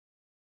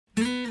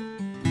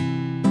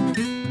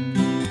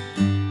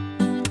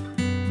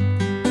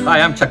Hi,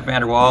 I'm Chuck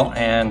Vanderwall,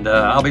 and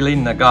I'll be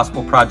leading the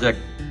Gospel Project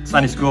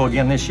Sunday School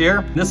again this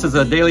year. This is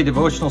a daily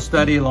devotional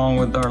study along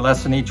with our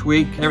lesson each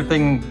week.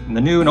 Everything in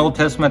the New and Old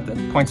Testament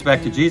that points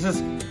back to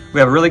Jesus. We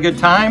have a really good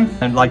time,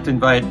 and I'd like to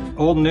invite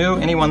old and new,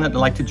 anyone that'd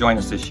like to join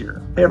us this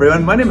year. Hey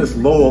everyone, my name is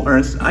Lowell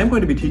Ernst. I'm going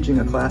to be teaching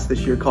a class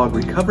this year called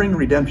Recovering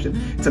Redemption.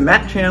 It's a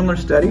Matt Chandler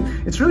study.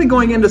 It's really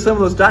going into some of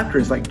those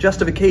doctrines like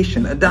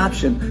justification,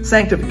 adoption,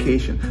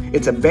 sanctification.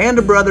 It's a band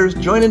of brothers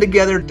joining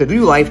together to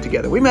do life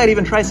together. We might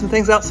even try some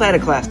things outside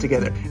of class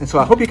together. And so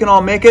I hope you can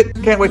all make it.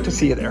 Can't wait to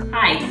see you there.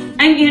 Hi,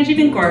 I'm Angie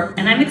Van Gorp,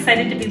 and I'm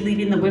excited to be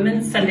leading the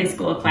Women's Sunday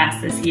School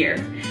class this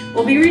year.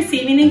 We'll be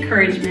receiving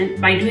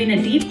encouragement by doing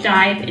a deep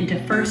dive into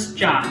 1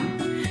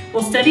 John.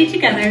 We'll study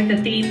together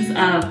the themes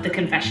of the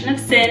confession of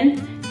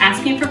sin,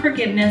 asking for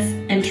forgiveness,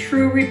 and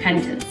true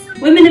repentance.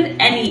 Women of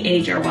any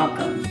age are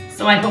welcome,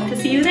 so I hope to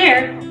see you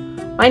there.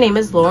 My name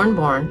is Lauren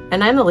Bourne,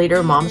 and I'm the leader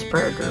of Mom's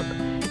Prayer Group.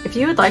 If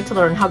you would like to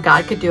learn how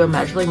God could do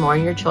immeasurably more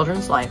in your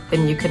children's life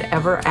than you could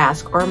ever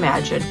ask or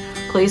imagine,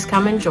 please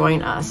come and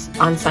join us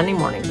on Sunday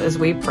mornings as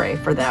we pray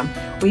for them.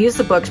 We use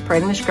the books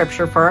Praying the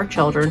Scripture for our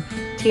children,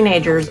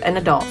 teenagers, and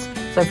adults.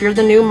 So if you're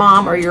the new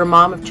mom or you're a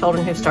mom of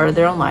children who've started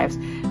their own lives,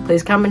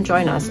 please come and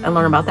join us and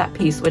learn about that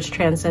peace which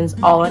transcends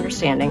all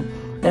understanding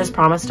that is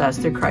promised us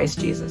through Christ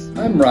Jesus.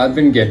 I'm Rod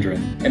Van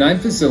Gendron, and I'm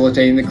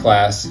facilitating the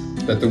class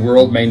That the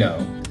World May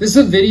Know. This is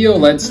a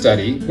video-led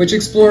study which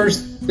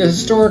explores the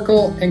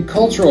historical and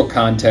cultural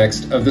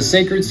context of the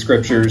sacred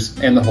scriptures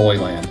and the Holy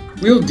Land.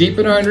 We will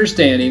deepen our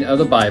understanding of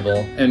the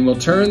Bible and will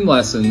turn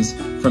lessons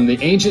from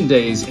the ancient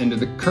days into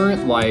the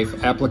current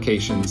life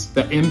applications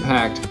that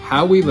impact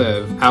how we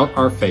live out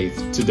our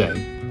faith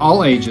today.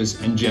 All ages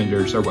and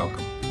genders are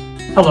welcome.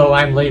 Hello,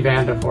 I'm Lee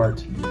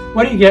Vandevort.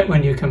 What do you get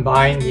when you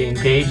combine the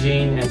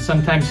engaging and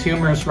sometimes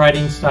humorous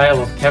writing style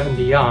of Kevin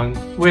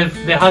DeYoung with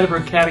the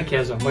Heidelberg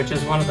Catechism, which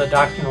is one of the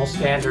doctrinal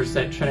standards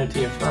that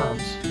Trinity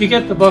affirms? You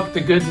get the book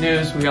The Good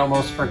News We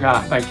Almost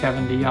Forgot by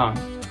Kevin DeYoung.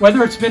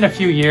 Whether it's been a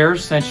few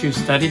years since you've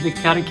studied the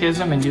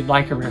Catechism and you'd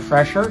like a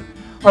refresher,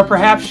 or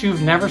perhaps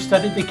you've never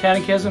studied the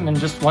Catechism and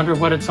just wonder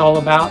what it's all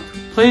about,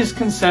 please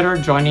consider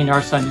joining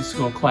our Sunday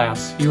School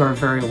class. You are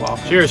very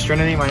welcome. Cheers,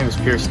 Trinity. My name is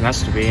Pierce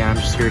Nesterby, and I'm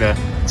just here to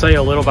tell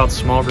you a little about the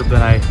small group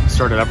that I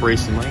started up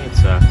recently.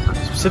 It's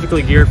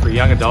specifically geared for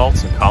young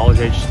adults and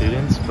college-age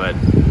students, but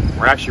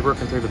we're actually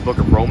working through the book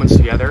of Romans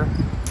together,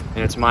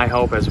 and it's my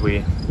hope as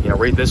we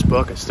read this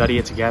book and study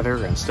it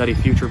together and study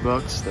future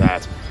books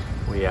that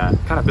we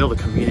kind of build a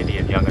community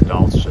of young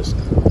adults just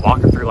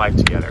walking through life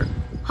together.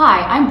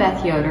 Hi, I'm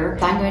Beth Yoder.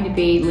 I'm going to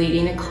be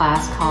leading a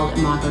class called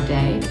Imago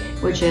Dei,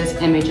 which is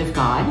Image of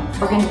God.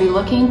 We're going to be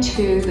looking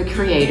to the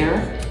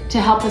Creator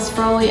to help us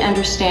fully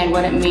understand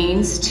what it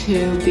means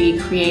to be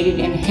created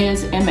in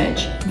His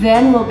image.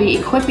 Then we'll be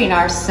equipping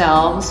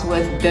ourselves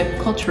with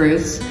biblical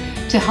truths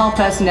to help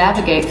us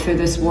navigate through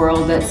this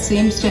world that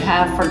seems to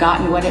have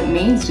forgotten what it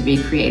means to be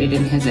created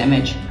in His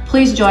image.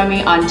 Please join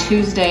me on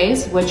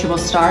Tuesdays, which will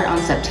start on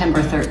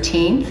September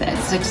 13th at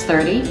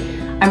 6:30.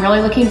 I'm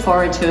really looking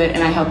forward to it,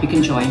 and I hope you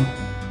can join.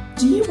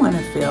 Do you want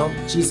to fill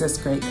Jesus'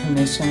 Great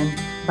Commission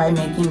by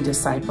making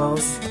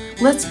disciples?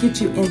 Let's get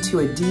you into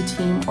a D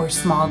team or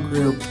small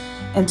group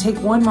and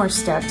take one more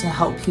step to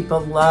help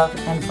people love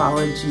and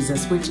follow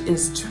Jesus, which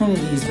is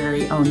Trinity's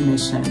very own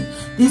mission.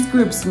 These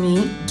groups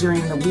meet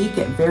during the week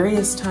at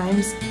various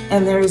times,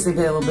 and there is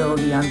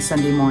availability on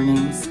Sunday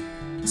mornings.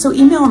 So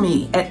email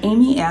me at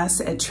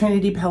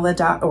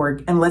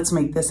amys@trinitypella.org and let's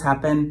make this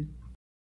happen.